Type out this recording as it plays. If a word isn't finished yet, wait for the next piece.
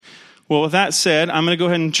Well, with that said, I'm going to go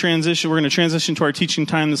ahead and transition. We're going to transition to our teaching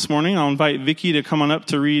time this morning. I'll invite Vicki to come on up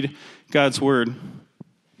to read God's Word.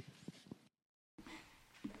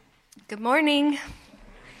 Good morning.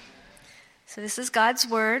 So this is God's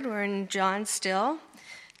Word. We're in John still,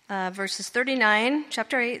 verses 39,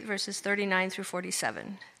 chapter 8, verses 39 through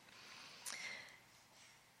 47.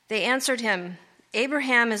 They answered him,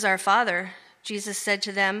 "Abraham is our father." Jesus said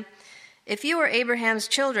to them, "If you were Abraham's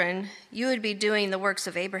children, you would be doing the works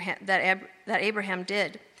of Abraham that Abraham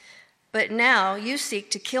did. But now you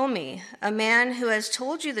seek to kill me, a man who has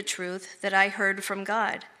told you the truth that I heard from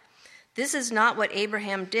God. This is not what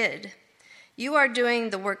Abraham did. You are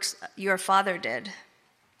doing the works your father did."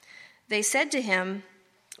 They said to him,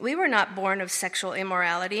 "We were not born of sexual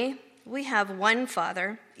immorality. We have one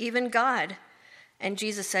Father, even God." And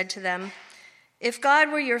Jesus said to them, "If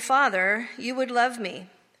God were your Father, you would love me,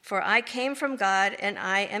 for I came from God and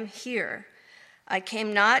I am here. I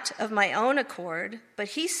came not of my own accord, but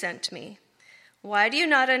he sent me. Why do you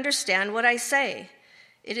not understand what I say?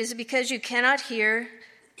 It is because you cannot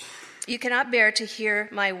bear to hear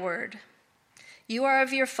my word. You are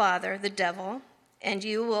of your father, the devil, and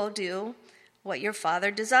you will do what your father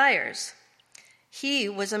desires. He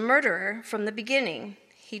was a murderer from the beginning.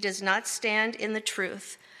 He does not stand in the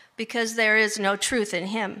truth, because there is no truth in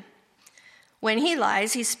him. When he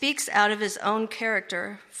lies, he speaks out of his own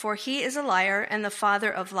character, for he is a liar and the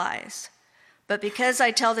father of lies. But because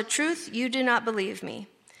I tell the truth, you do not believe me.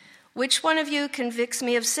 Which one of you convicts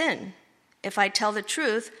me of sin? If I tell the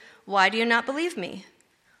truth, why do you not believe me?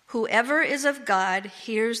 Whoever is of God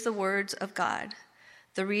hears the words of God.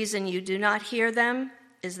 The reason you do not hear them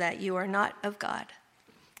is that you are not of God."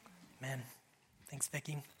 Amen. Thanks,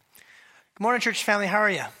 Vicki. Good morning, church family. How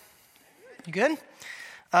are you? You good?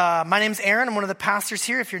 My name's Aaron. I'm one of the pastors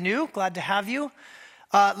here. If you're new, glad to have you.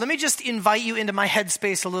 Let me just invite you into my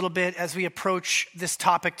headspace a little bit as we approach this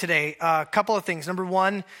topic today. A couple of things. Number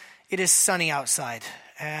one, it is sunny outside,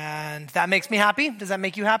 and that makes me happy. Does that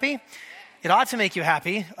make you happy? It ought to make you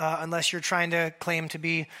happy, unless you're trying to claim to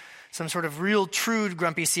be some sort of real, true,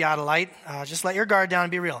 grumpy Seattleite. Just let your guard down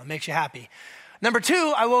and be real. It makes you happy. Number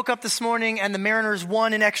two, I woke up this morning and the Mariners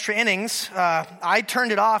won in extra innings. I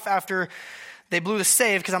turned it off after they blew the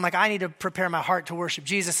save because I'm like, I need to prepare my heart to worship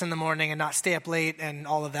Jesus in the morning and not stay up late and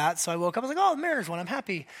all of that. So I woke up, I was like, oh, the Mariners won. I'm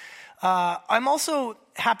happy. I'm also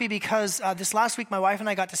happy because this last week, my wife and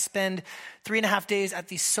I got to spend 3.5 days at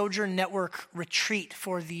the Sojourn Network retreat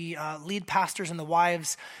for the lead pastors and the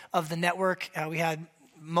wives of the network. We had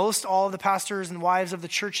most all of the pastors and wives of the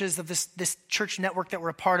churches of this church network that we're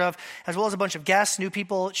a part of, as well as a bunch of guests, new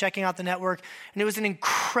people checking out the network. And it was an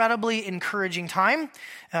incredibly encouraging time,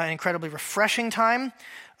 an incredibly refreshing time,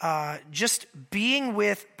 just being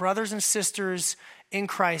with brothers and sisters in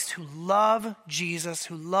Christ who love Jesus,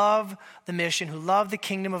 who love the mission, who love the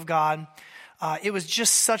kingdom of God. It was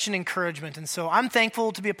just such an encouragement. And so I'm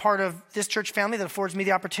thankful to be a part of this church family that affords me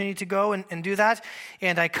the opportunity to go and do that.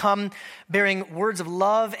 And I come bearing words of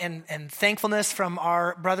love and thankfulness from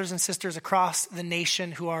our brothers and sisters across the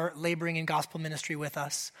nation who are laboring in gospel ministry with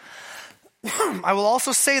us. I will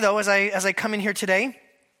also say, though, as I come in here today,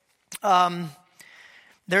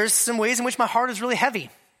 there's some ways in which my heart is really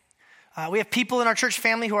heavy. We have people in our church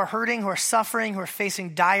family who are hurting, who are suffering, who are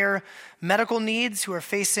facing dire medical needs, who are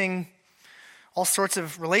facing all sorts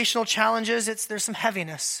of relational challenges. There's some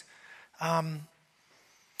heaviness.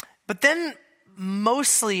 But then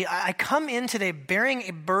mostly I come in today bearing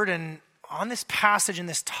a burden on this passage and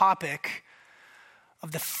this topic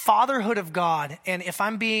of the fatherhood of God. And if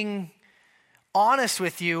I'm being honest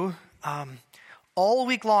with you, all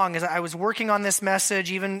week long as I was working on this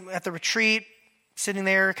message, even at the retreat, sitting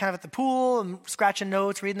there kind of at the pool and scratching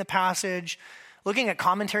notes, reading the passage, looking at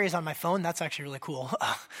commentaries on my phone, that's actually really cool.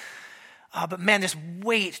 But man, this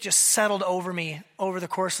weight just settled over me over the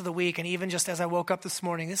course of the week. And even just as I woke up this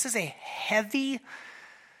morning, this is a heavy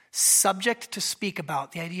subject to speak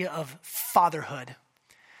about, the idea of fatherhood.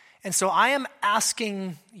 And so I am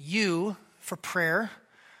asking you for prayer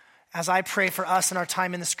as I pray for us in our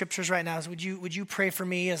time in the scriptures right now. Would you pray for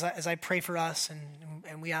me as I pray for us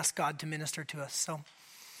and we ask God to minister to us. So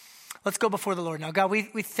let's go before the Lord now. God, we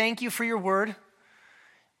thank you for your word.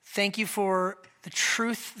 Thank you for the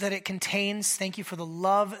truth that it contains. Thank you for the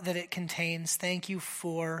love that it contains. Thank you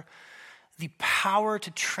for the power to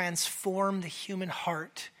transform the human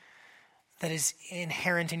heart that is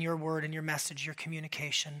inherent in your word and your message, your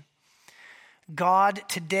communication. God,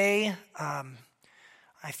 today,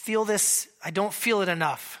 I feel this, I don't feel it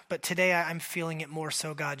enough, but today I'm feeling it more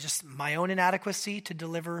so, God, just my own inadequacy to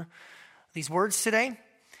deliver these words today.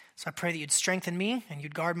 So I pray that you'd strengthen me and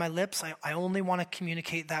you'd guard my lips. I only want to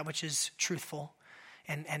communicate that which is truthful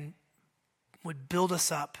and would build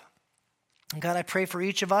us up. And God, I pray for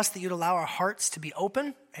each of us that you'd allow our hearts to be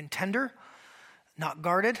open and tender, not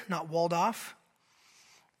guarded, not walled off.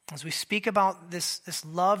 As we speak about this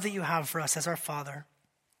love that you have for us as our Father,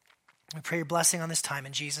 we pray your blessing on this time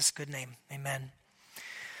in Jesus' good name. Amen.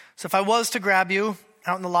 So if I was to grab you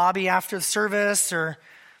out in the lobby after the service or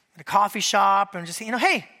at a coffee shop and just say,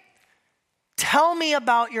 hey, tell me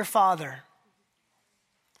about your Father.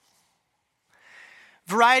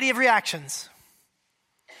 Variety of reactions.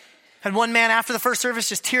 Had one man after the first service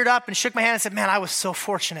just teared up and shook my hand and said, man, I was so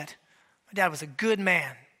fortunate. My dad was a good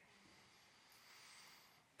man.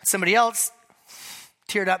 Somebody else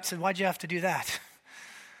teared up and said, why'd you have to do that?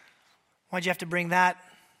 Why'd you have to bring that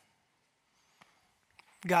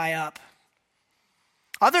guy up?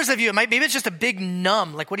 Others of you, maybe it's just a big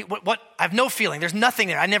numb. Like, what? I have no feeling. There's nothing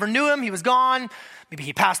there. I never knew him. He was gone. Maybe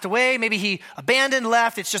he passed away. Maybe he abandoned,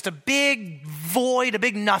 left. It's just a big void, a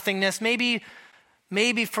big nothingness. Maybe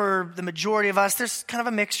for the majority of us, there's kind of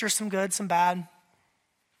a mixture, some good, some bad.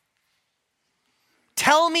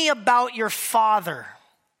 Tell me about your Father.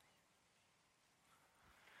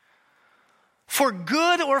 For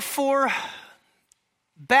good or for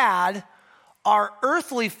bad, our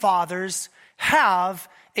earthly fathers have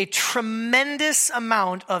a tremendous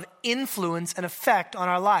amount of influence and effect on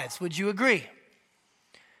our lives. Would you agree?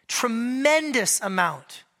 Tremendous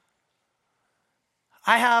amount.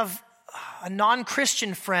 I have a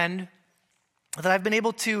non-Christian friend that I've been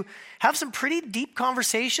able to have some pretty deep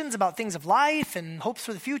conversations about things of life and hopes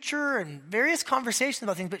for the future and various conversations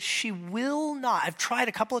about things, but she will not. I've tried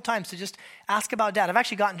a couple of times to just ask about dad. I've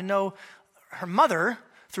actually gotten to know her mother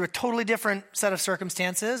through a totally different set of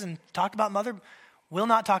circumstances and talked about mother, will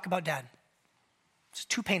not talk about dad. It's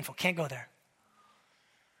too painful, can't go there.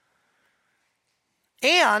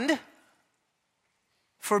 And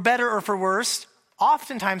for better or for worse,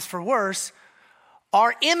 oftentimes for worse,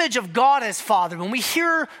 our image of God as Father, when we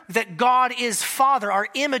hear that God is Father, our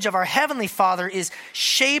image of our Heavenly Father is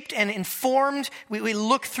shaped and informed. We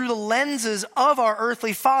look through the lenses of our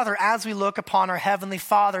earthly Father as we look upon our Heavenly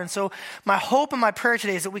Father. And so my hope and my prayer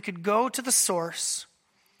today is that we could go to the source.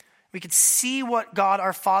 We could see what God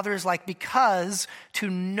our Father is like, because to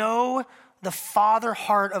know the Father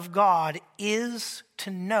heart of God is to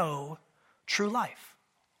know true life.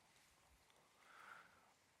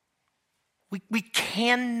 We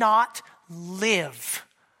cannot live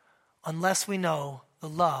unless we know the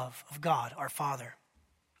love of God, our Father.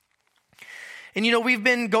 And we've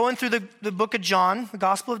been going through the book of John, the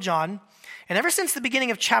Gospel of John, and ever since the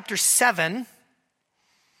beginning of chapter 7,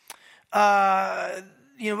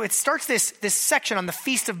 it starts this section on the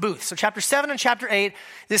Feast of Booths. So chapter 7 and chapter 8,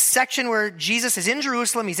 this section where Jesus is in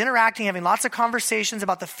Jerusalem, he's interacting, having lots of conversations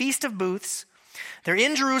about the Feast of Booths. They're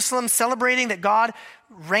in Jerusalem celebrating that God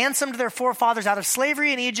ransomed their forefathers out of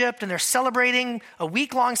slavery in Egypt, and they're celebrating a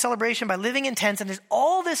week-long celebration by living in tents, and there's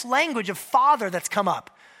all this language of Father that's come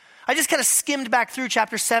up. I just kind of skimmed back through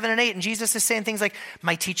chapter 7 and 8, and Jesus is saying things like,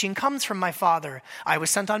 my teaching comes from my Father. I was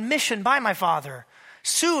sent on mission by my Father.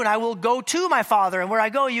 Soon I will go to my Father, and where I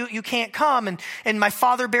go, you can't come, and my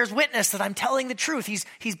Father bears witness that I'm telling the truth.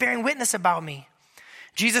 He's bearing witness about me.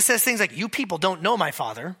 Jesus says things like, you people don't know my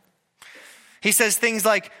Father. He says things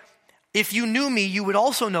like, if you knew me, you would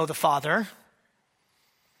also know the Father.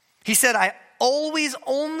 He said, I always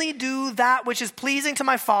only do that which is pleasing to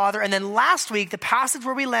my Father. And then last week, the passage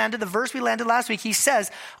where we landed, the verse we landed last week, he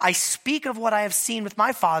says, I speak of what I have seen with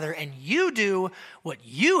my Father, and you do what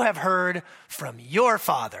you have heard from your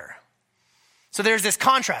Father. So there's this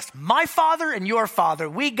contrast. My Father and your Father,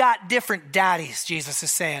 we got different daddies, Jesus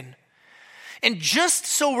is saying. And just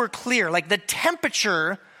so we're clear, like the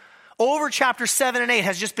temperature over chapter 7 and 8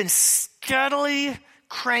 has just been steadily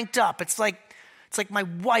cranked up. It's like my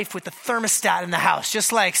wife with the thermostat in the house,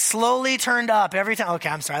 just like slowly turned up every time. Okay,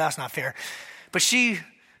 I'm sorry, that's not fair. But she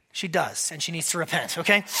does, and she needs to repent,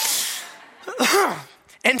 okay?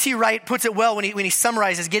 N.T. Wright puts it well when he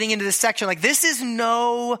summarizes getting into this section. Like, this is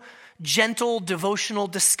no gentle devotional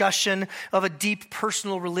discussion of a deep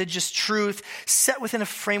personal religious truth set within a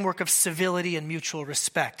framework of civility and mutual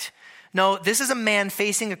respect. No, this is a man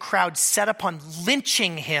facing a crowd set upon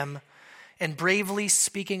lynching him and bravely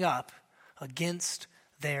speaking up against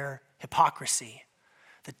their hypocrisy.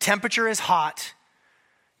 The temperature is hot.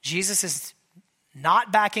 Jesus is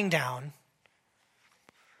not backing down.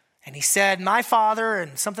 And he said, my Father,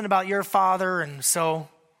 and something about your Father. And so,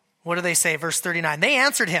 what do they say? Verse 39, they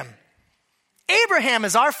answered him, Abraham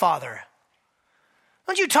is our father.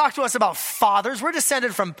 Don't you talk to us about fathers? We're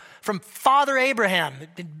descended from Father Abraham.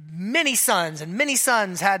 many sons, and many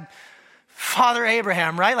sons had Father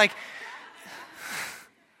Abraham, right? Like,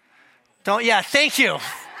 thank you.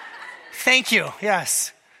 Thank you,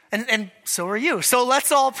 yes. And so are you. So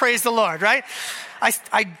let's all praise the Lord, right?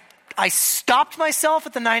 I stopped myself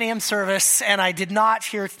at the 9 a.m. service, and I did not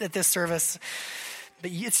hear at this service.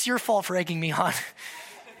 But it's your fault for egging me on.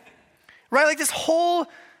 Right? Like, this whole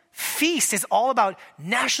feast is all about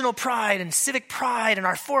national pride and civic pride and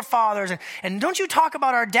our forefathers. And don't you talk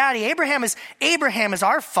about our daddy. Abraham is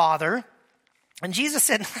our father. And Jesus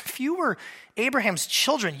said, if you were Abraham's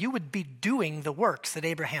children, you would be doing the works that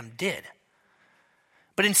Abraham did.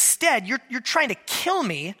 But instead, you're trying to kill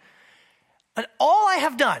me. And all I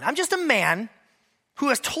have done, I'm just a man who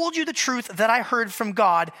has told you the truth that I heard from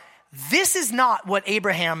God. This is not what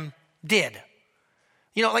Abraham did.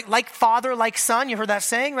 You know, like father, like son, you heard that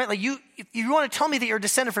saying, right? Like if you want to tell me that you're a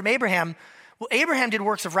descendant from Abraham, well, Abraham did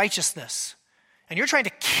works of righteousness. And you're trying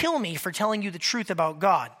to kill me for telling you the truth about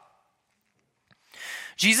God.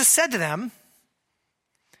 Jesus said to them,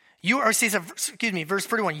 verse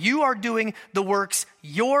 31, you are doing the works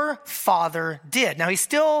your father did. Now, he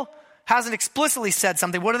still hasn't explicitly said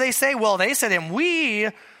something. What do they say? Well, they said to him, we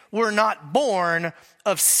were not born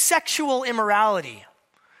of sexual immorality.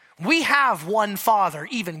 We have one Father,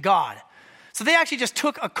 even God. So they actually just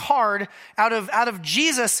took a card out of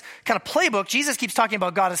Jesus' kind of playbook. Jesus keeps talking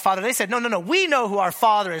about God as Father. They said, no, we know who our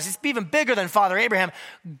Father is. It's even bigger than Father Abraham.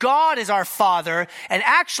 God is our Father. And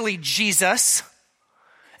actually, Jesus,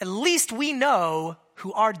 at least we know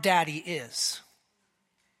who our daddy is.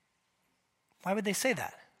 Why would they say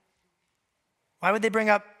that? Why would they bring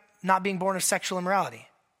up not being born of sexual immorality?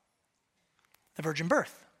 The virgin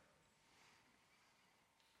birth.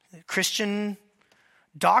 The Christian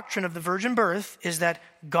doctrine of the virgin birth is that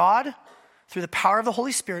God, through the power of the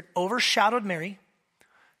Holy Spirit, overshadowed Mary.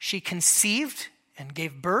 She conceived and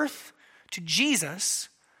gave birth to Jesus.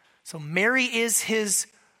 So Mary is his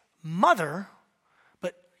mother,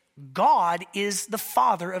 but God is the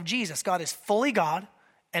father of Jesus. God is fully God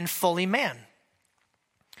and fully man.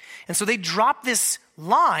 And so they drop this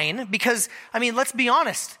line because, let's be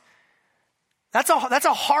honest. That's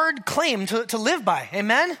a hard claim to live by.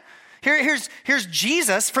 Amen? Here's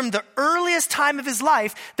Jesus from the earliest time of his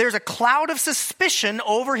life. There's a cloud of suspicion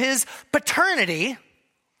over his paternity.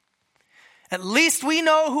 At least we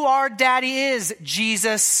know who our daddy is,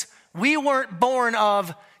 Jesus. We weren't born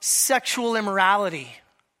of sexual immorality.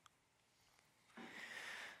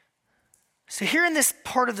 So here in this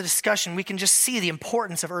part of the discussion, we can just see the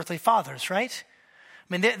importance of earthly fathers, right?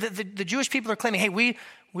 The Jewish people are claiming, hey,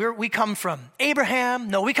 we come from Abraham.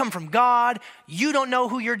 No, we come from God. You don't know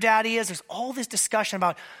who your daddy is. There's all this discussion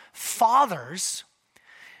about fathers.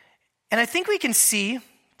 And I think we can see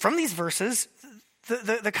from these verses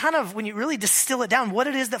the kind of, when you really distill it down, what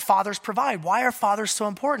it is that fathers provide. Why are fathers so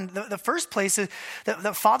important? The first place is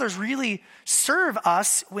that fathers really serve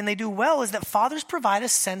us when they do well is that fathers provide a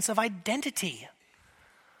sense of identity.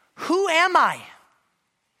 Who am I?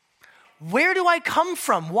 Where do I come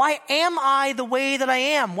from? Why am I the way that I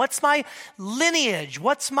am? What's my lineage?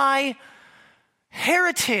 What's my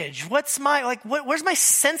heritage? Where's my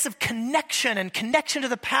sense of connection and connection to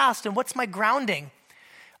the past, and what's my grounding?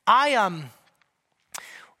 1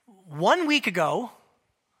 week ago,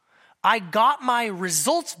 I got my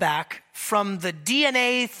results back from the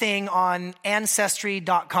DNA thing on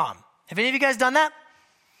Ancestry.com. Have any of you guys done that?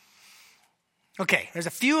 Okay, there's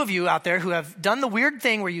a few of you out there who have done the weird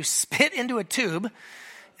thing where you spit into a tube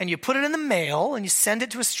and you put it in the mail and you send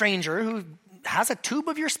it to a stranger who has a tube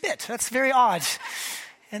of your spit. That's very odd.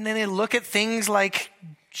 And then they look at things like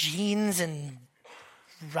genes and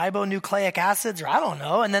ribonucleic acids, or I don't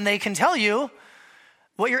know, and then they can tell you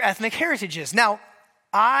what your ethnic heritage is. Now,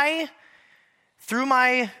 through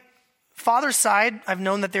my father's side, I've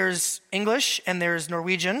known that there's English and there's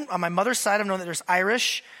Norwegian. On my mother's side, I've known that there's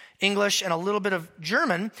Irish, English, and a little bit of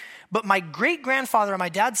German. But my great-grandfather on my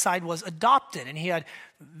dad's side was adopted, and he had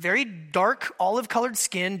very dark olive-colored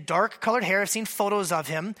skin, dark-colored hair. I've seen photos of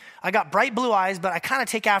him. I got bright blue eyes, but I kind of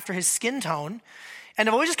take after his skin tone. And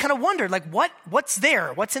I've always just kind of wondered, what's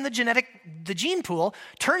there? What's in the gene pool?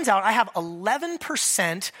 Turns out I have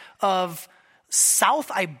 11% of South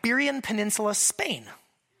Iberian Peninsula, Spain.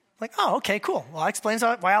 Oh, okay, cool. Well, that explains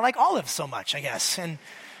why I like olives so much, I guess,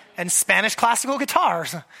 and Spanish classical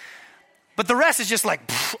guitars. But the rest is just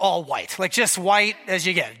all white, just white as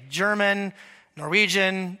you get. German,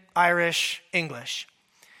 Norwegian, Irish, English.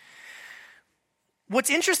 What's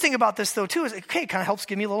interesting about this, though, too, is it kind of helps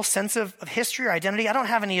give me a little sense of history or identity. I don't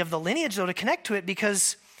have any of the lineage, though, to connect to it,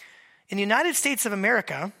 because in the United States of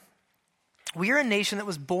America, we are a nation that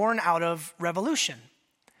was born out of revolution.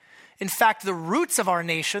 In fact, the roots of our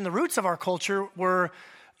nation, the roots of our culture were,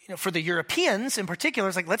 for the Europeans in particular,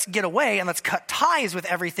 it's like, let's get away and let's cut ties with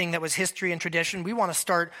everything that was history and tradition. We want to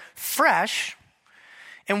start fresh.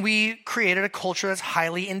 And we created a culture that's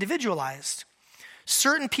highly individualized.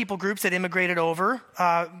 Certain people groups that immigrated over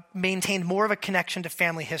maintained more of a connection to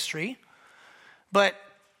family history. But,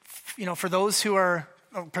 for those who are,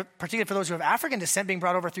 particularly for those who have African descent being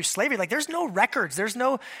brought over through slavery, like there's no records, there's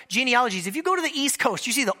no genealogies. If you go to the East Coast,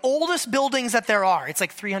 you see the oldest buildings that there are. It's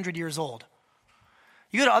like 300 years old.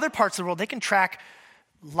 You go to other parts of the world, they can track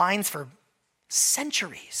lines for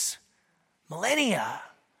centuries, millennia.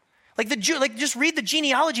 Like just read the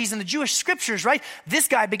genealogies in the Jewish scriptures, right? This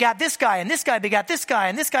guy begat this guy, and this guy begat this guy,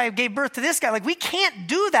 and this guy gave birth to this guy. Like we can't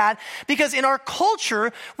do that because in our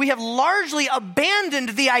culture, we have largely abandoned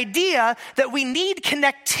the idea that we need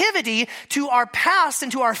connectivity to our past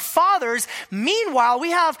and to our fathers. Meanwhile, we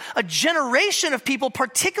have a generation of people,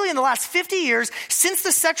 particularly in the last 50 years, since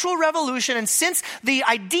the sexual revolution and since the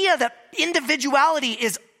idea that individuality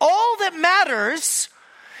is all that matters.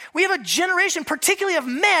 We have a generation, particularly of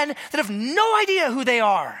men, that have no idea who they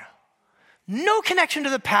are. No connection to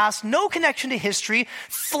the past, no connection to history,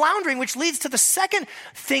 floundering, which leads to the second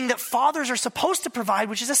thing that fathers are supposed to provide,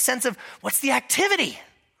 which is a sense of what's the activity?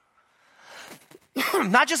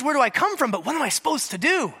 Not just where do I come from, but what am I supposed to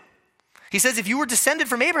do? He says, if you were descended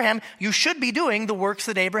from Abraham, you should be doing the works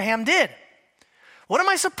that Abraham did. What am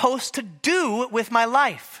I supposed to do with my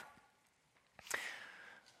life?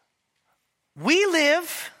 We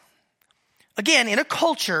live, again, in a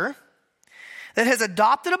culture that has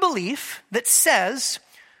adopted a belief that says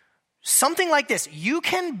something like this: you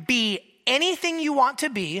can be anything you want to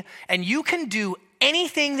be, and you can do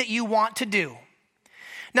anything that you want to do.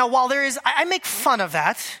 Now, while I make fun of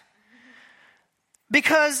that,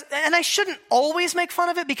 and I shouldn't always make fun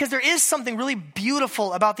of it, because there is something really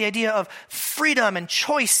beautiful about the idea of freedom and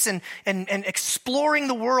choice and exploring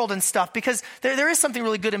the world and stuff, because there is something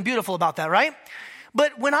really good and beautiful about that, right?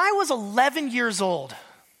 But when I was 11 years old,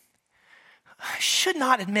 I should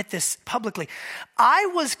not admit this publicly, I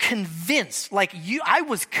was convinced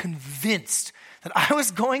that I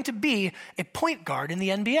was going to be a point guard in the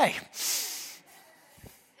NBA.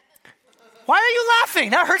 Why are you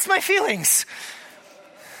laughing? That hurts my feelings.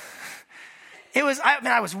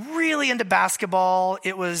 I was really into basketball.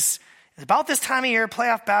 It was about this time of year,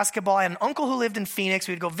 playoff basketball. I had an uncle who lived in Phoenix.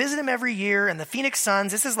 We'd go visit him every year, and the Phoenix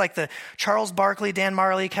Suns, this is like the Charles Barkley, Dan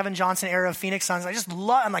Marley, Kevin Johnson era of Phoenix Suns.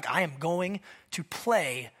 I'm like, I am going to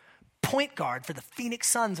play point guard for the Phoenix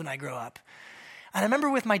Suns when I grow up. And I remember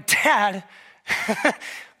with my dad,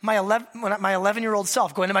 my 11-year-old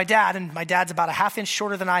self, going to my dad, and my dad's about a half inch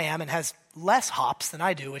shorter than I am and has less hops than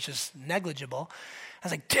I do, which is negligible. I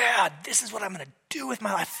was like, Dad, this is what I'm going to do with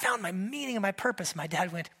my life. I found my meaning and my purpose. My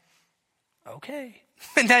dad went, okay.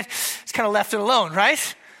 And then just kind of left it alone,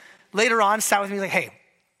 right? Later on, sat with me like, hey,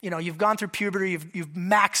 you've gone through puberty. You've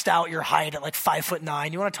maxed out your height at like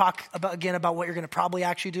 5'9". You want to talk about what you're going to probably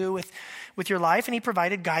actually do with your life? And he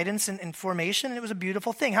provided guidance and formation, and it was a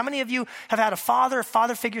beautiful thing. How many of you have had a father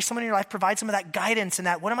figure, someone in your life provide some of that guidance and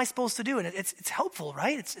that, what am I supposed to do? And it's helpful,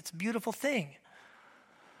 right? It's a beautiful thing.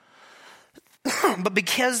 But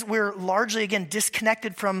because we're largely, again,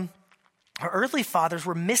 disconnected from our earthly fathers,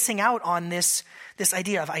 we're missing out on this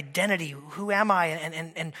idea of identity. Who am I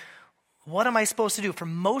and what am I supposed to do? For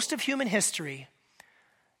most of human history,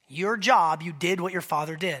 your job, you did what your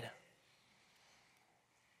father did.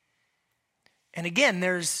 And again,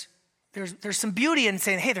 there's some beauty in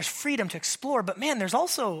saying, hey, there's freedom to explore, but man, there's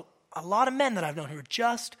also a lot of men that I've known who are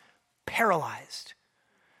just paralyzed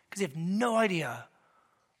because they have no idea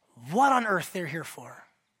what on earth they're here for.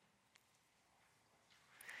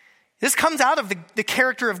 This comes out of the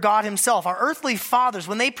character of God himself. Our earthly fathers,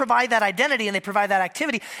 when they provide that identity and they provide that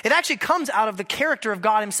activity, it actually comes out of the character of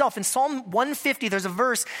God himself. In Psalm 150, there's a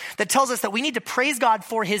verse that tells us that we need to praise God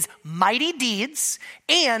for his mighty deeds,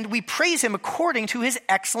 and we praise him according to his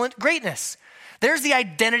excellent greatness. There's the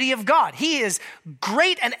identity of God. He is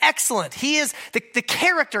great and excellent. He is the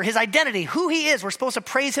character, his identity, who he is. We're supposed to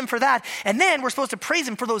praise him for that. And then we're supposed to praise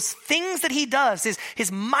him for those things that he does,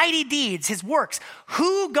 his mighty deeds, his works,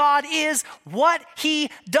 who God is, what he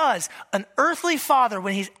does. An earthly father,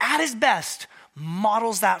 when he's at his best,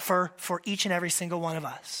 models that for each and every single one of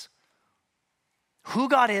us. Who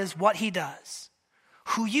God is, what he does,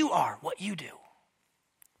 who you are, what you do.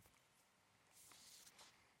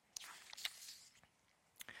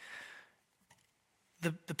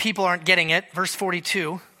 The people aren't getting it. Verse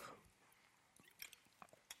 42,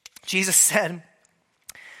 Jesus said,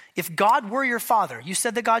 if God were your father, you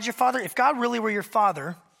said that God's your father? If God really were your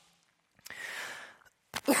father,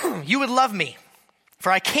 you would love me,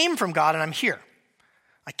 for I came from God and I'm here.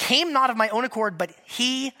 I came not of my own accord, but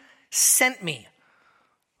he sent me.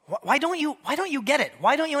 Why don't you get it?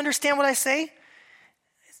 Why don't you understand what I say?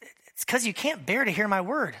 It's because you can't bear to hear my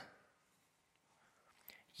word.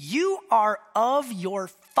 You are of your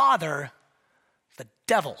father, the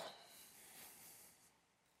devil.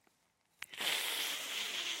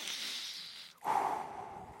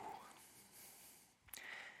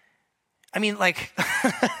 I mean, like,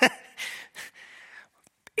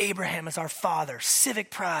 Abraham is our father, civic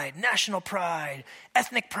pride, national pride,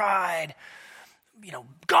 ethnic pride. You know,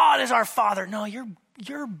 God is our father. No, your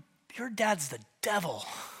dad's the devil.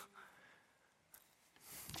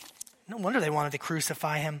 No wonder they wanted to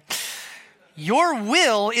crucify him. Your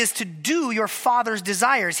will is to do your father's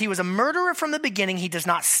desires. He was a murderer from the beginning. He does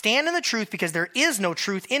not stand in the truth because there is no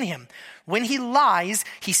truth in him. When he lies,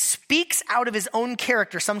 he speaks out of his own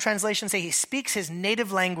character. Some translations say he speaks his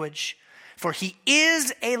native language. For he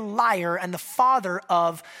is a liar and the father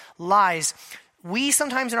of lies. We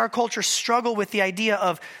sometimes in our culture struggle with the idea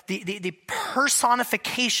of the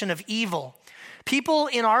personification of evil. People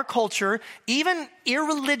in our culture, even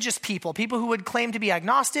irreligious people who would claim to be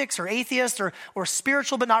agnostics or atheists or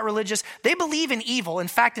spiritual but not religious, they believe in evil. In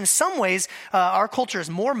fact, in some ways, our culture is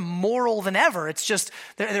more moral than ever. It's just,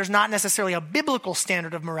 there's not necessarily a biblical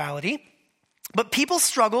standard of morality. But people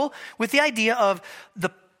struggle with the idea of the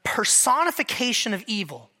personification of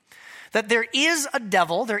evil. That there is a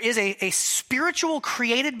devil, there is a spiritual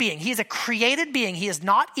created being. He is a created being. He is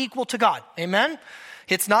not equal to God. Amen?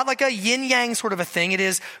 It's not like a yin-yang sort of a thing. It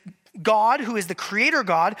is God, who is the creator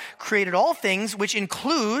God, created all things, which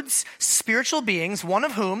includes spiritual beings, one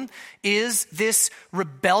of whom is this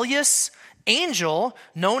rebellious angel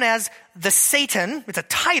known as the Satan. It's a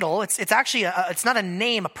title. It's actually, it's not a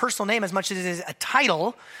name, a personal name, as much as it is a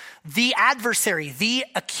title. The adversary, the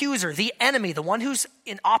accuser, the enemy, the one who's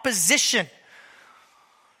in opposition.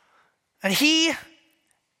 And he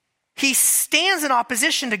stands in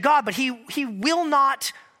opposition to God, but he will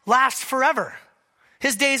not last forever.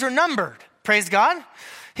 His days are numbered. Praise God.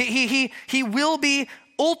 He will be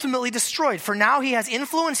ultimately destroyed. For now he has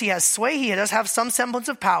influence, he has sway, he does have some semblance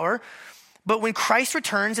of power. But when Christ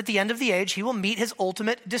returns at the end of the age, he will meet his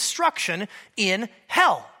ultimate destruction in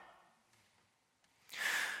hell.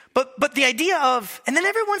 But the idea of, and then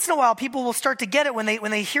every once in a while people will start to get it when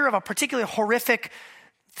they hear of a particularly horrific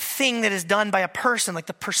thing that is done by a person, like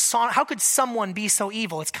the persona. How could someone be so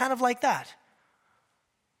evil? It's kind of like that.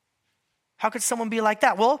 How could someone be like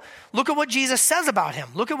that? Well, look at what Jesus says about him.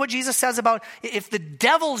 Look at what Jesus says about if the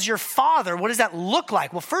devil's your father, what does that look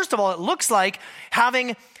like? Well, first of all, it looks like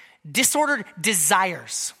having disordered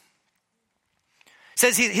desires. It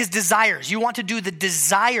says his desires. You want to do the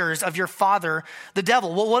desires of your father, the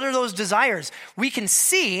devil. Well, what are those desires? We can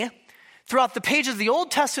see throughout the pages of the Old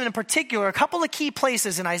Testament in particular, a couple of key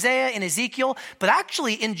places in Isaiah, in Ezekiel, but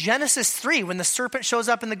actually in Genesis 3, when the serpent shows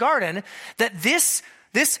up in the garden, that this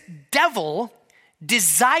devil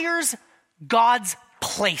desires God's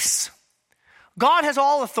place. God has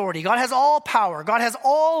all authority. God has all power. God has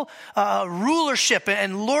all rulership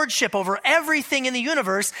and lordship over everything in the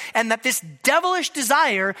universe, and that this devilish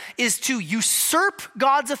desire is to usurp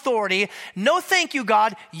God's authority. No, thank you,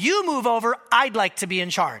 God. You move over. I'd like to be in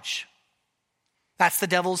charge. That's the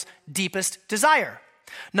devil's deepest desire.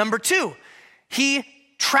 Number two, he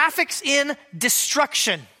traffics in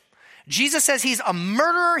destruction. Jesus says he's a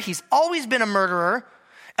murderer. He's always been a murderer.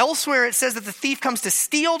 Elsewhere, it says that the thief comes to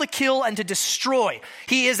steal, to kill, and to destroy.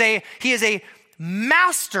 He is a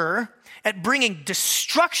master at bringing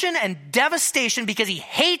destruction and devastation because he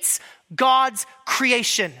hates God's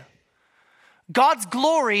creation. God's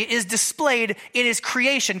glory is displayed in his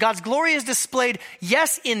creation. God's glory is displayed,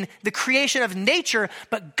 yes, in the creation of nature,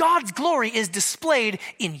 but God's glory is displayed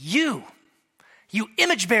in you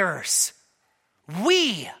image bearers.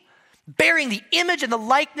 We, bearing the image and the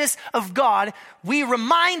likeness of God, we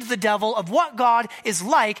remind the devil of what God is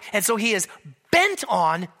like, and so he is bent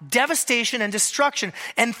on devastation and destruction.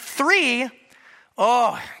 And three,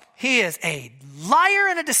 he is a liar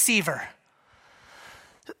and a deceiver.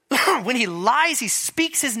 When he lies, he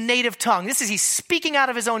speaks his native tongue. He's speaking out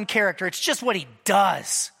of his own character. It's just what he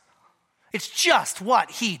does. It's just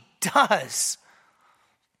what he does.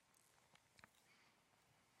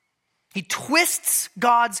 He twists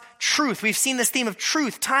God's truth. We've seen this theme of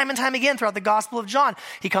truth time and time again throughout the Gospel of John.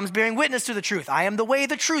 He comes bearing witness to the truth. I am the way,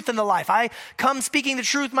 the truth, and the life. I come speaking the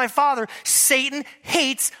truth, my Father. Satan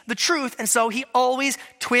hates the truth, and so he always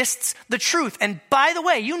twists the truth. And by the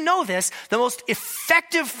way, you know this, the most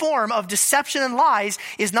effective form of deception and lies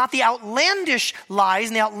is not the outlandish lies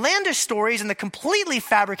and the outlandish stories and the completely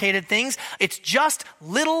fabricated things. It's just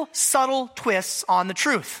little subtle twists on the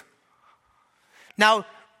truth. Now,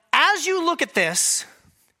 as you look at this,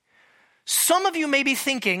 some of you may be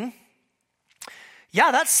thinking,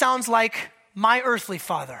 yeah, that sounds like my earthly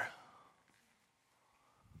father.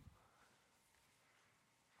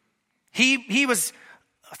 He was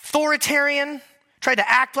authoritarian, tried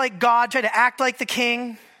to act like God, tried to act like the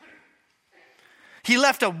king. He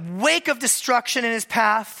left a wake of destruction in his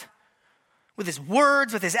path with his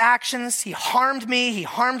words, with his actions. He harmed me. He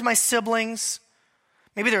harmed my siblings.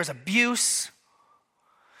 Maybe there was abuse.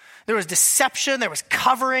 There was deception, there was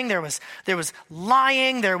covering, there was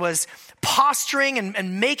lying, there was posturing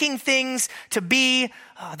and making things to be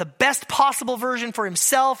the best possible version for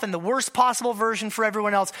himself and the worst possible version for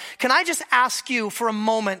everyone else. Can I just ask you for a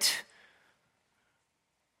moment,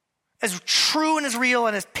 as true and as real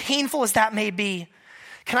and as painful as that may be,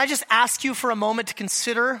 can I just ask you for a moment to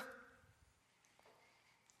consider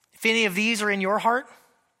if any of these are in your heart?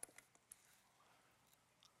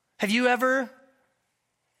 Have you ever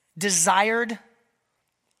desired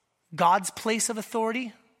God's place of authority?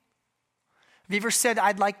 Have you ever said,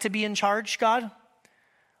 I'd like to be in charge, God?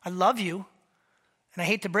 I love you, and I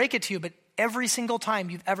hate to break it to you, but every single time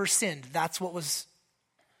you've ever sinned, that's what was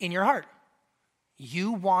in your heart.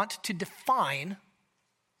 You want to define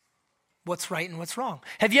what's right and what's wrong.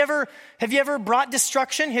 Have you ever brought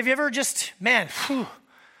destruction? Have you ever just, you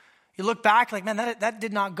look back like, that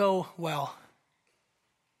did not go well.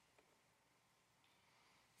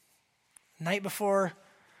 Night before,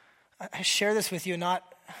 I share this with you,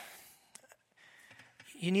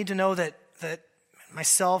 you need to know that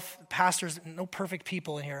myself, pastors, no perfect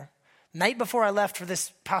people in here. Night before I left for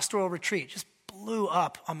this pastoral retreat, just blew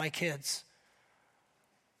up on my kids.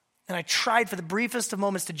 And I tried for the briefest of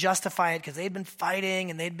moments to justify it because they'd been fighting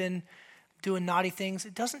and they'd been doing naughty things.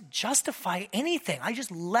 It doesn't justify anything. I just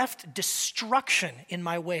left destruction in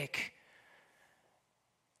my wake.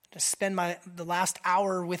 To spend the last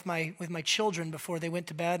hour with my children before they went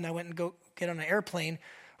to bed, and I went and go get on an airplane,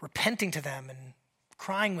 repenting to them and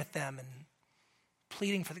crying with them and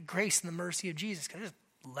pleading for the grace and the mercy of Jesus. I just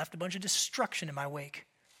left a bunch of destruction in my wake.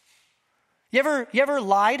 You ever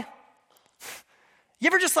lied? You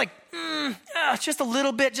ever just just a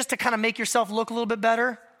little bit, just to kind of make yourself look a little bit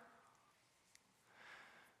better?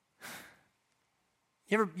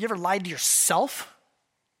 You ever lied to yourself?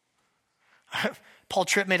 Paul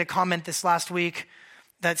Tripp made a comment this last week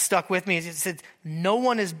that stuck with me. He said, no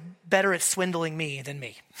one is better at swindling me than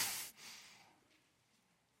me.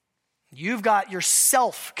 You've got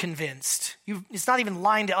yourself convinced. It's not even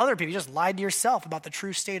lying to other people. You just lied to yourself about the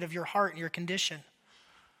true state of your heart and your condition.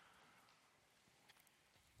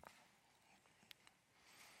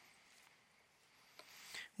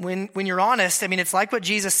 When you're honest, it's like what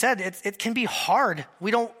Jesus said. It can be hard.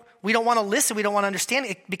 We don't want to listen. We don't want to understand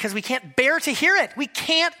it because we can't bear to hear it. We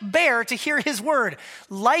can't bear to hear his word.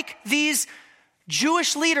 Like these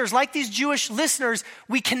Jewish leaders, like these Jewish listeners,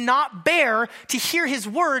 we cannot bear to hear his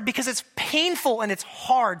word because it's painful and it's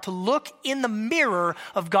hard to look in the mirror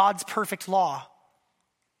of God's perfect law.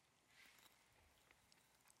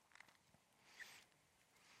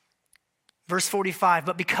 Verse 45,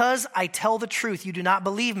 but because I tell the truth, you do not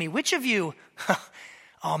believe me. Which of you,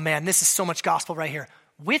 oh man, this is so much gospel right here.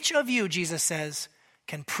 Which of you, Jesus says,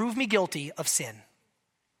 can prove me guilty of sin?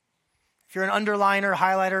 If you're an underliner,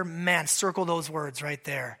 highlighter, circle those words right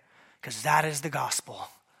there, because that is the gospel.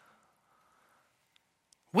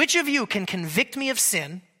 Which of you can convict me of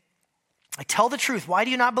sin? I tell the truth. Why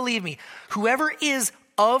do you not believe me? Whoever is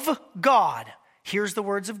of God hears the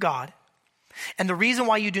words of God. And the reason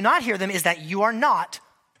why you do not hear them is that you are not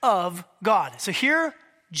of God. So here,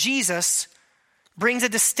 Jesus brings a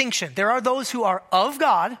distinction. There are those who are of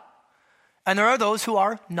God, and there are those who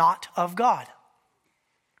are not of God.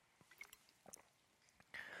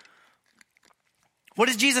 What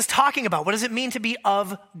is Jesus talking about? What does it mean to be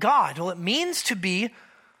of God? Well, it means to be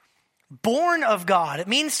born of God. It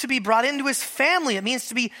means to be brought into his family. It means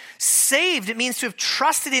to be saved. It means to have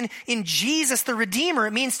trusted in Jesus, the Redeemer.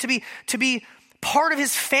 It means to be part of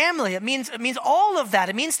his family. It means all of that.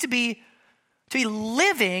 It means to be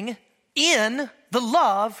living in the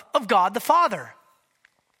love of God the Father.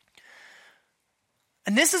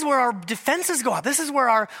 And this is where our defenses go up. This is where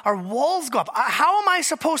our walls go up. How am I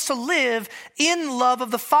supposed to live in love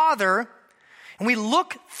of the Father? And we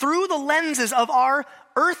look through the lenses of our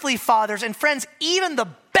earthly fathers. And friends, even the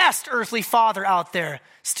best earthly father out there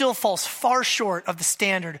still falls far short of the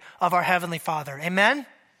standard of our Heavenly Father. Amen?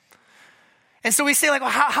 And so we say, like, well,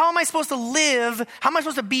 how am I supposed to live? How am I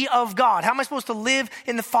supposed to be of God? How am I supposed to live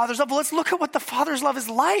in the Father's love? Well, let's look at what the Father's love is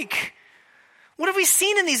like. What have we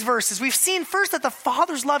seen in these verses? We've seen first that the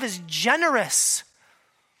Father's love is generous.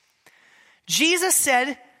 Jesus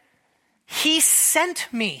said, he sent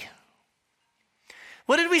me.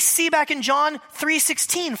 What did we see back in John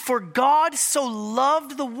 3:16? For God so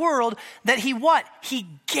loved the world that he what? He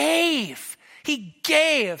gave. He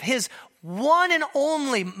gave his one and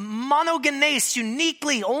only, monogenes,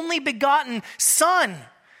 uniquely, only begotten Son,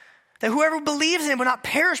 that whoever believes in him will not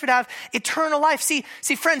perish but have eternal life. See,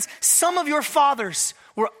 friends, some of your fathers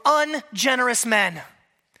were ungenerous men.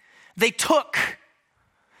 They took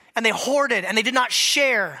and they hoarded and they did not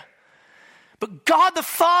share. But God the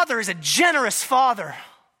Father is a generous Father.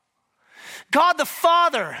 God the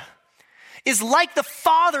Father is like the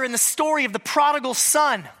father in the story of the prodigal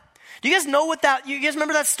son. Do you guys know you guys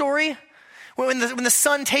remember that story? When the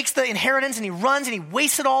son takes the inheritance and he runs and he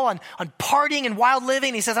wastes it all on partying and wild living.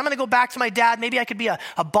 And he says, I'm going to go back to my dad. Maybe I could be a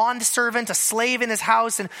bond servant, a slave in his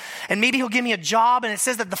house, and maybe he'll give me a job. And it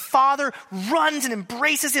says that the father runs and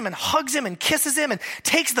embraces him and hugs him and kisses him and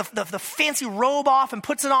takes the fancy robe off and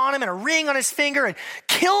puts it on him and a ring on his finger and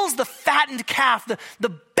kills the fattened calf, the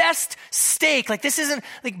best steak. Like, this isn't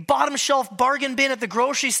like bottom shelf bargain bin at the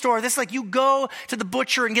grocery store. This is like you go to the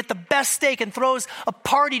butcher and get the best steak and throws a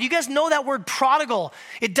party. Do you guys know that word prodigal?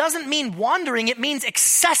 It doesn't mean wandering. It means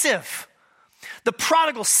excessive. The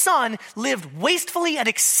prodigal son lived wastefully and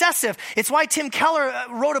excessive. It's why Tim Keller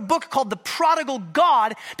wrote a book called The Prodigal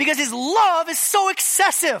God, because his love is so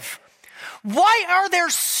excessive. Why are there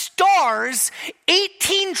stars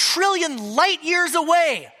 18 trillion light years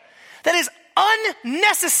away? That is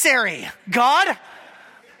unnecessary, God.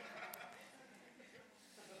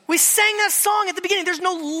 We sang that song at the beginning. There's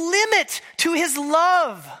no limit to his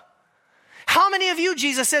love. How many of you,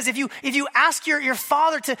 Jesus says, if you ask your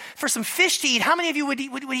father for some fish to eat, how many of you would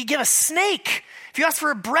he give a snake? If you ask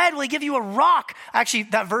for a bread, will he give you a rock? Actually,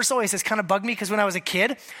 that verse always has kind of bugged me, because when I was a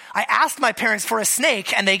kid, I asked my parents for a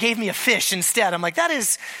snake and they gave me a fish instead. I'm like, that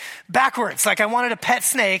is backwards. Like, I wanted a pet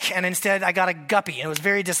snake and instead I got a guppy, and it was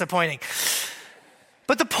very disappointing.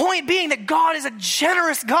 But the point being that God is a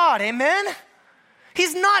generous God, amen?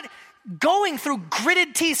 He's not going through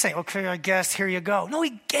gritted teeth saying, okay, I guess here you go. No,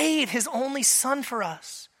 he gave his only son for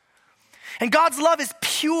us. And God's love is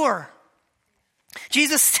pure.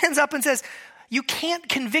 Jesus stands up and says, you can't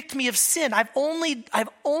convict me of sin. I've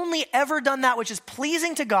only ever done that which is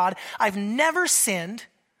pleasing to God. I've never sinned.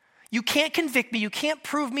 You can't convict me. You can't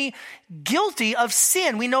prove me guilty of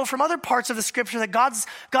sin. We know from other parts of the scripture that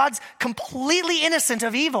God's completely innocent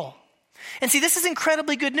of evil. And see, this is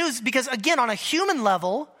incredibly good news, because again, on a human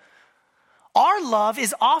level, our love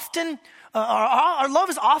is often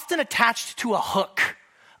attached to a hook.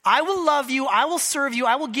 I will love you. I will serve you.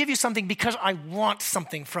 I will give you something because I want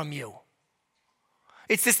something from you.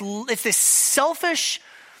 It's this selfish,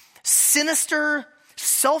 sinister,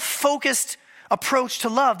 self-focused approach to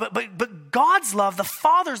love. But God's love, the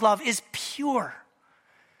Father's love, is pure.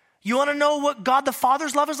 You want to know what God the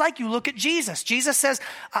Father's love is like? You look at Jesus. Jesus says,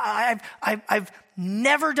 I've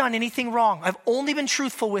never done anything wrong. I've only been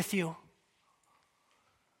truthful with you.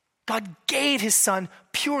 God gave his son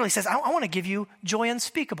purely. He says, I want to give you joy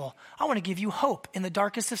unspeakable. I want to give you hope in the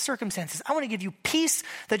darkest of circumstances. I want to give you peace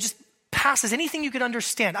that just passes anything you could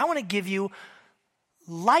understand. I want to give you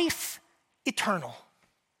life eternal.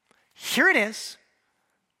 Here it is.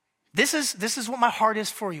 This is what my heart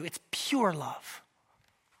is for you. It's pure love.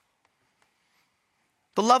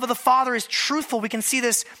 The love of the Father is truthful. We can see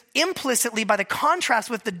this implicitly by the contrast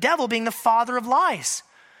with the devil being the father of lies.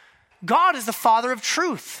 God is the Father of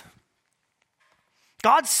truth.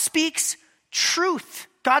 God speaks truth.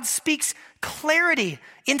 God speaks clarity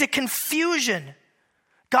into confusion.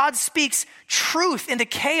 God speaks truth into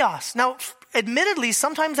chaos. Now, admittedly,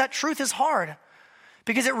 sometimes that truth is hard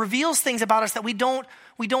because it reveals things about us that we don't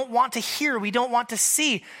want to hear, we don't want to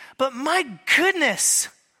see. But my goodness,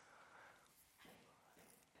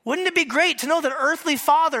 wouldn't it be great to know that earthly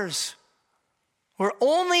fathers were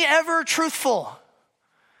only ever truthful?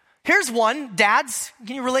 Here's one. Dads,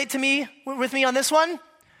 can you relate with me on this one?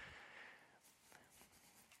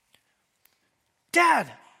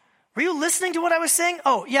 Dad, were you listening to what I was saying?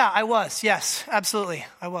 Oh, yeah, I was. Yes, absolutely,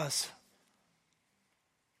 I was.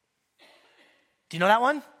 Do you know that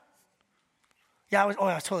one? Yeah, I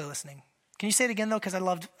was totally listening. Can you say it again though? Because I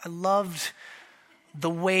loved the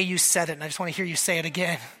way you said it, and I just want to hear you say it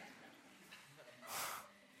again.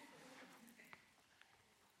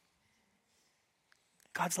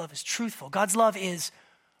 God's love is truthful. God's love is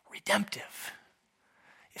redemptive.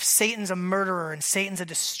 If Satan's a murderer and Satan's a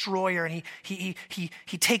destroyer and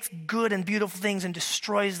he takes good and beautiful things and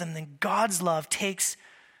destroys them, then God's love takes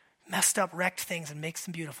messed up, wrecked things and makes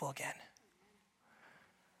them beautiful again.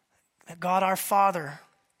 That God our Father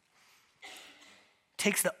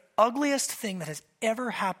takes the ugliest thing that has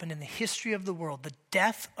ever happened in the history of the world, the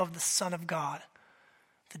death of the Son of God.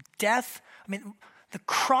 The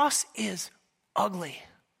cross is ugly.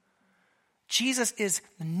 Jesus is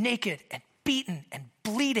naked and beaten and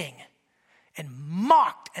bleeding and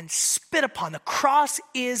mocked and spit upon. The cross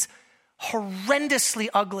is horrendously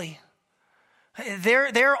ugly.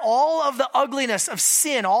 There, all of the ugliness of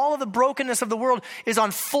sin, all of the brokenness of the world is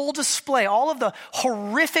on full display. All of the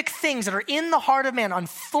horrific things that are in the heart of man on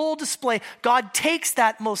full display. God takes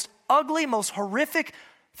that most ugly, most horrific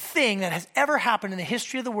thing that has ever happened in the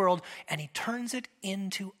history of the world, and he turns it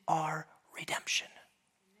into our redemption.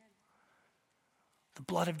 The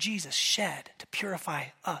blood of Jesus shed to purify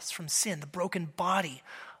us from sin. The broken body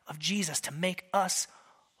of Jesus to make us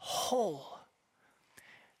whole.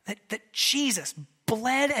 That Jesus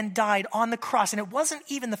bled and died on the cross, and it wasn't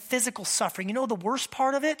even the physical suffering. You know the worst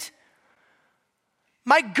part of it?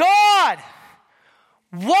 My God,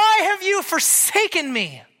 why have you forsaken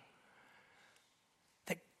me?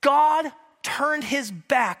 That God turned his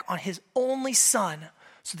back on his only Son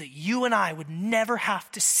so that you and I would never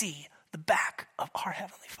have to see the back of our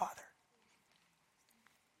Heavenly Father.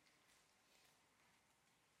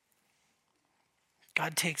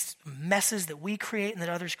 God takes messes that we create and that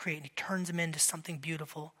others create, and he turns them into something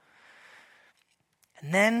beautiful.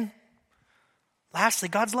 And then, lastly,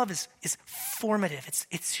 God's love is formative.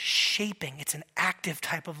 It's shaping. It's an active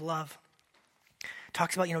type of love. It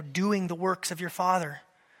talks about, doing the works of your Father.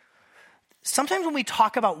 Sometimes when we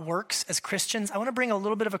talk about works as Christians, I want to bring a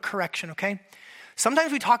little bit of a correction, okay?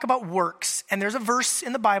 Sometimes we talk about works, and there's a verse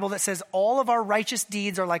in the Bible that says all of our righteous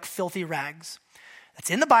deeds are like filthy rags. That's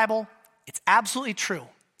in the Bible. It's absolutely true.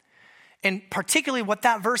 And particularly what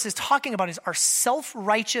that verse is talking about is our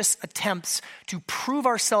self-righteous attempts to prove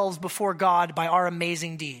ourselves before God by our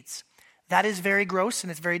amazing deeds. That is very gross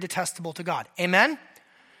and it's very detestable to God. Amen?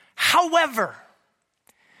 However,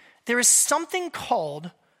 there is something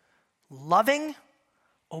called loving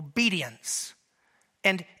obedience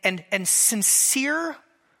and sincere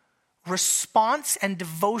response and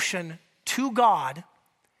devotion to God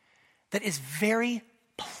that is very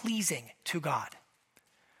pleasing to God.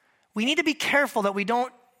 We need to be careful that we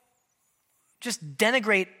don't just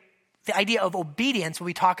denigrate the idea of obedience when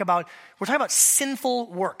we're talking about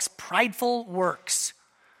sinful works, prideful works.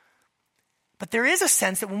 But there is a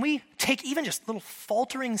sense that when we take even just little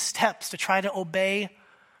faltering steps to try to obey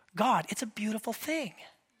God, it's a beautiful thing.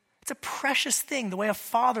 It's a precious thing, the way a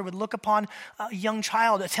father would look upon a young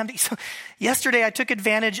child attempting. So yesterday, I took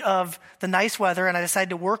advantage of the nice weather, and I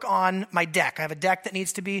decided to work on my deck. I have a deck that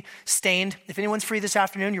needs to be stained. If anyone's free this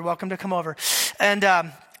afternoon, you're welcome to come over. And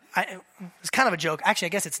it's kind of a joke. Actually, I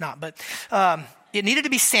guess it's not, but it needed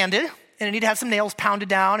to be sanded, and it needed to have some nails pounded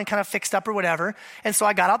down and kind of fixed up or whatever. And so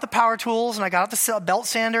I got out the power tools, and I got out the belt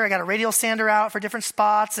sander. I got a radial sander out for different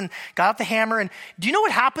spots, and got out the hammer. And do you know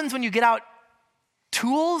what happens when you get out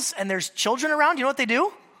tools and there's children around? You know what they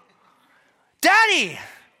do? Daddy,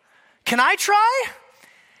 can I try?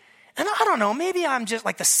 And I don't know, maybe I'm just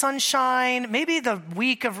like the sunshine, maybe the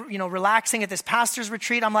week of, relaxing at this pastor's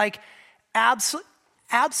retreat, I'm like, absolutely.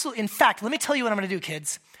 In fact, let me tell you what I'm going to do,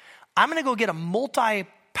 kids. I'm going to go get a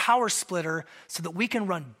multi-power splitter so that we can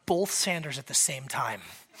run both sanders at the same time.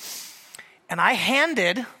 And I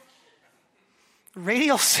handed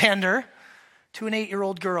radial sander to an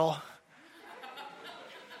 8-year-old girl.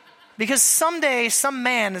 Because someday some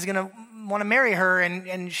man is going to want to marry her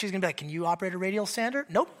and she's going to be like, can you operate a radial sander?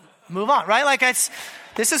 Nope. Move on, right? Like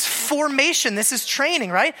this is formation. This is training,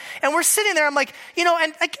 right? And we're sitting there. I'm like,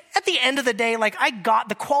 and like at the end of the day, like I got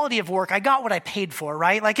the quality of work. I got what I paid for,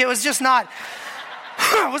 right? Like it was just not,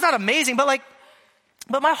 it was not amazing, but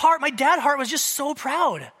my dad heart was just so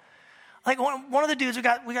proud. Like one of the dudes we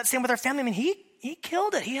got staying with our family. I mean, he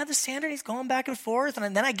killed it. He had the sander and he's going back and forth.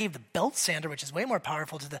 And then I gave the belt sander, which is way more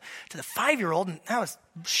powerful to the 5-year-old. And that was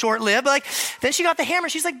short-lived. But then she got the hammer.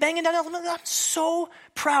 She's like banging down. I'm so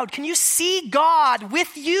proud. Can you see God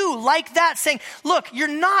with you like that saying, look, you're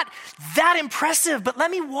not that impressive, but let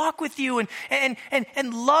me walk with you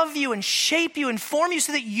and love you and shape you and form you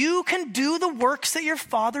so that you can do the works that your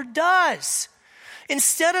Father does.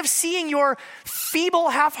 instead of seeing your feeble,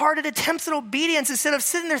 half-hearted attempts at obedience, instead of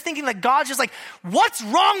sitting there thinking that God's just like, what's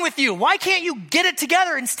wrong with you? Why can't you get it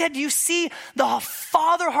together? Instead, you see the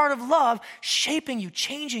Father heart of love shaping you,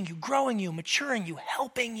 changing you, growing you, maturing you,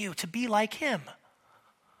 helping you to be like him.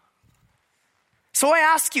 So I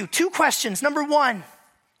ask you 2 questions. Number 1,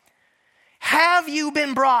 have you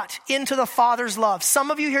been brought into the Father's love?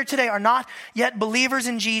 Some of you here today are not yet believers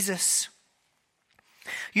in Jesus.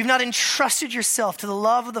 You've not entrusted yourself to the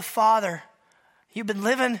love of the Father. You've been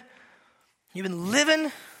living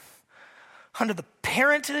under the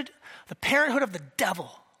parenthood of the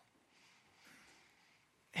devil.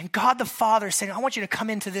 And God the Father is saying, I want you to come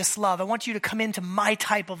into this love. I want you to come into my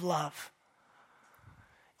type of love.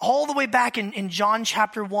 All the way back in John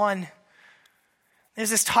chapter 1, there's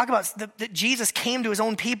this talk about that Jesus came to his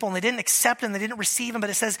own people and they didn't accept him, they didn't receive him, but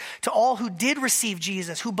it says to all who did receive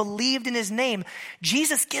Jesus, who believed in his name,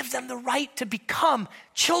 Jesus gives them the right to become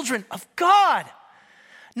children of God.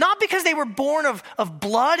 Not because they were born of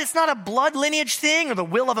blood. It's not a blood lineage thing or the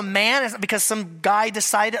will of a man. It's not because some guy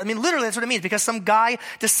decided, literally that's what it means, because some guy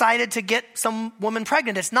decided to get some woman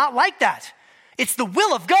pregnant. It's not like that. It's the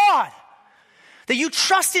will of God. That you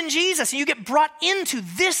trust in Jesus and you get brought into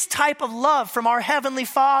this type of love from our Heavenly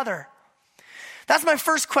Father. That's my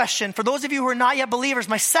first question for those of you who are not yet believers.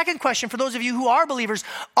 My second question for those of you who are believers,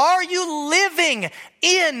 are you living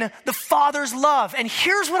in the Father's love? And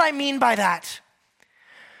here's what I mean by that.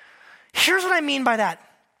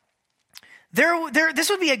 This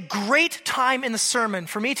would be a great time in the sermon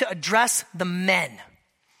for me to address the men.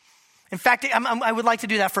 In fact, I would like to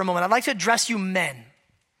do that for a moment. I'd like to address you men.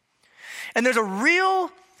 And there's a real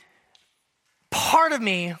part of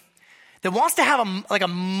me that wants to have a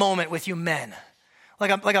moment with you men,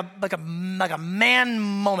 like a man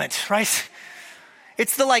moment, right?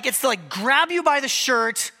 It's the grab you by the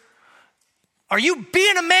shirt. Are you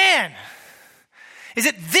being a man? Is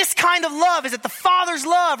it this kind of love? Is it the Father's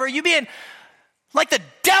love? Or are you being like the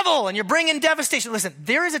devil and you're bringing devastation? Listen,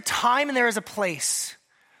 there is a time and there is a place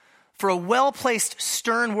for a well-placed,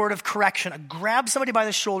 stern word of correction, a grab somebody by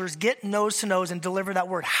the shoulders, get nose to nose, and deliver that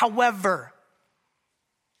word. However,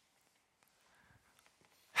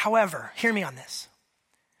 hear me on this.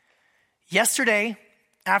 Yesterday,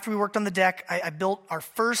 after we worked on the deck, I built our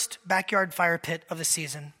first backyard fire pit of the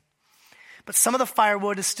season. But some of the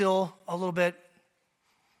firewood is still a little bit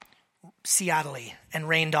Seattle-y and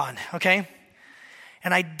rained on, okay?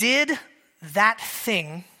 And I did that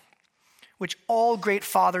thing which all great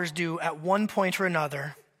fathers do at one point or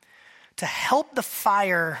another, to help the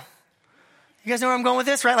fire. You guys know where I'm going with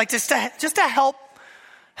this, right? Like just to help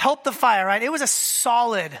the fire, right? It was a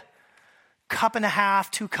solid 1.5 cups,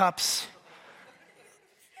 2 cups.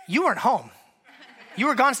 You weren't home. You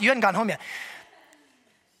were gone. You hadn't gone home yet.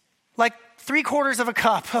 Like 3/4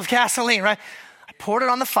 cup of gasoline, right? I poured it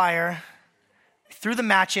on the fire, threw the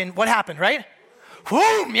match in. What happened, right?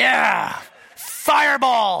 Boom, yeah.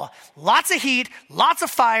 Fireball, lots of heat, lots of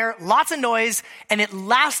fire, lots of noise, and it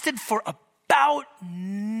lasted for about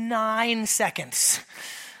 9 seconds.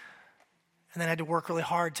 And then I had to work really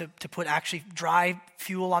hard to put actually dry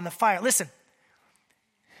fuel on the fire. Listen,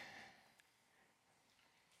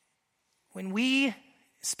 when we,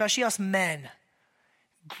 especially us men,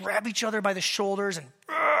 grab each other by the shoulders and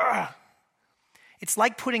it's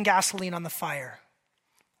like putting gasoline on the fire.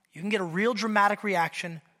 You can get a real dramatic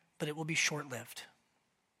reaction, but it will be short-lived.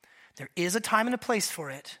 There is a time and a place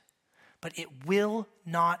for it, but it will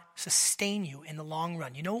not sustain you in the long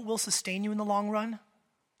run. You know what will sustain you in the long run?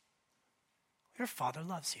 Your Father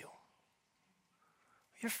loves you.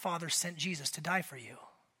 Your Father sent Jesus to die for you.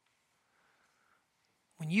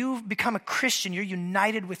 When you become a Christian, you're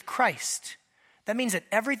united with Christ. That means that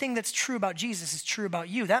everything that's true about Jesus is true about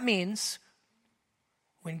you. That means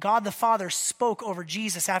when God the Father spoke over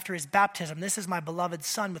Jesus after his baptism, "This is my beloved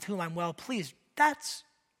Son with whom I'm well pleased," that's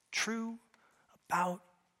true about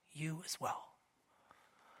you as well.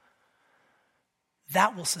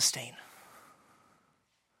 That will sustain.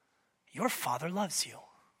 Your Father loves you.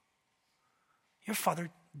 Your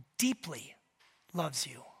Father deeply loves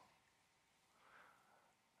you.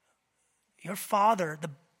 Your Father,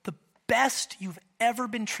 the best you've ever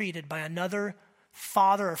been treated by another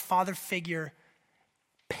father or father figure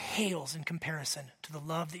pales in comparison to the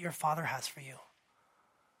love that your Father has for you.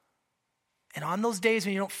 And on those days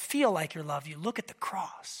when you don't feel like you're loved, you look at the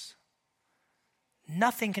cross.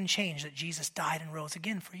 Nothing can change that Jesus died and rose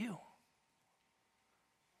again for you.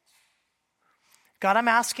 God, I'm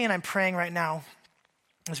asking and I'm praying right now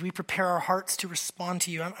as we prepare our hearts to respond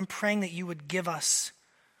to you. I'm praying that you would give us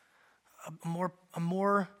a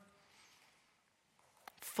more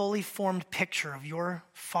fully formed picture of your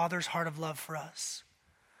Father's heart of love for us.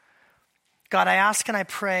 God, I ask and I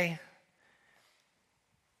pray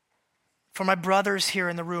for my brothers here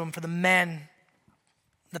in the room, for the men,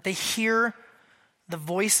 that they hear the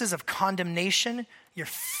voices of condemnation. You're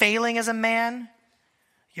failing as a man.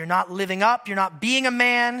 You're not living up. You're not being a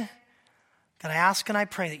man. God, I ask and I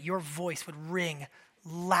pray that your voice would ring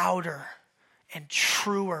louder and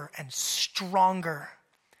truer and stronger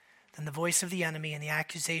than the voice of the enemy and the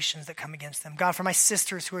accusations that come against them. God, for my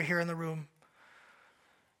sisters who are here in the room,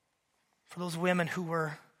 for those women who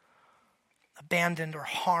were abandoned or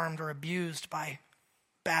harmed or abused by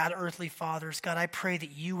bad earthly fathers, God, I pray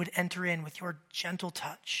that you would enter in with your gentle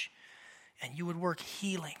touch and you would work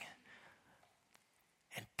healing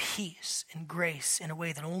and peace and grace in a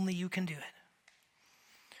way that only you can do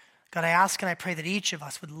it. God, I ask and I pray that each of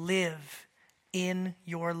us would live in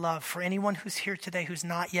your love. For anyone who's here today who's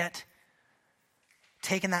not yet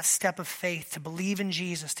taken that step of faith to believe in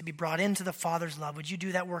Jesus, to be brought into the Father's love, would you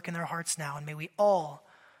do that work in their hearts now? And may we all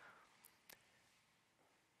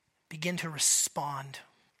begin to respond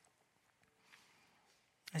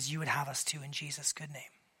as you would have us to, in Jesus' good name.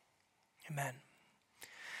 Amen.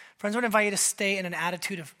 Friends, I want to invite you to stay in an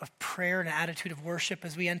attitude of prayer and an attitude of worship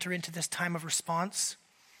as we enter into this time of response.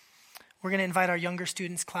 We're going to invite our younger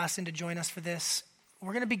students class in to join us for this.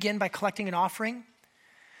 We're going to begin by collecting an offering.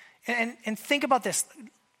 And think about this.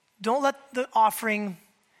 Don't let the offering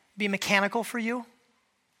be mechanical for you.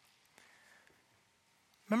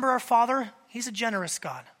 Remember our Father? He's a generous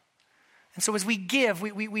God. And so as we give,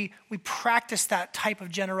 we practice that type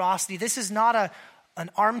of generosity. This is not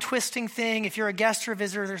an arm-twisting thing. If you're a guest or a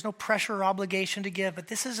visitor, there's no pressure or obligation to give. But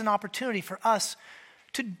this is an opportunity for us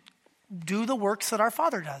to do the works that our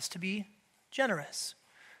Father does, to be generous.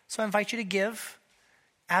 So I invite you to give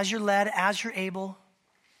as you're led, as you're able.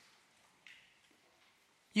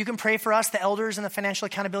 You can pray for us, the elders and the financial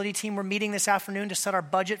accountability team. We're meeting this afternoon to set our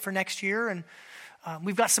budget for next year. And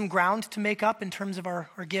we've got some ground to make up in terms of our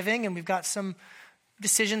giving, and we've got some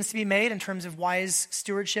decisions to be made in terms of wise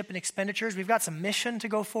stewardship and expenditures. We've got some mission to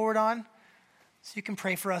go forward on. So you can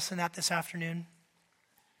pray for us in that this afternoon.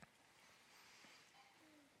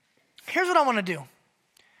 Here's what I want to do.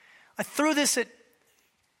 I threw this at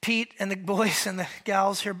Pete and the boys and the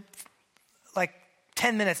gals here like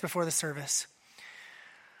 10 minutes before the service.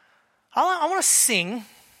 I want to sing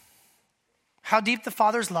How Deep the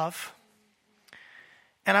Father's Love.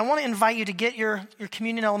 And I want to invite you to get your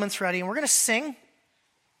communion elements ready. And we're going to sing.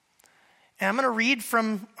 And I'm going to read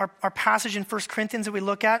from our passage in 1 Corinthians that we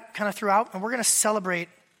look at kind of throughout. And we're going to celebrate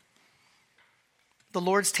the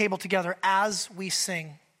Lord's table together as we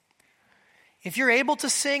sing. If you're able to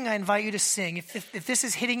sing, I invite you to sing. If this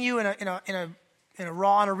is hitting you in a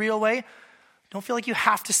raw and a real way, don't feel like you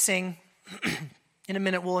have to sing. In a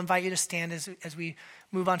minute, we'll invite you to stand as we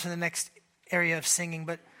move on to the next area of singing.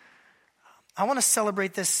 But I want to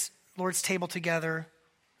celebrate this Lord's table together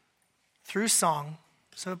through song.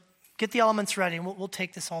 So get the elements ready, and we'll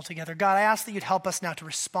take this all together. God, I ask that you'd help us now to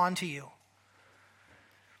respond to you.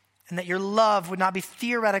 And that your love would not be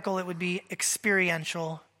theoretical, it would be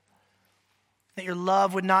experiential. That your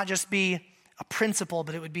love would not just be a principle,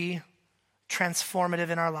 but it would be transformative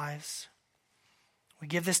in our lives. We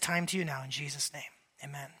give this time to you now in Jesus' name.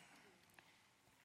 Amen.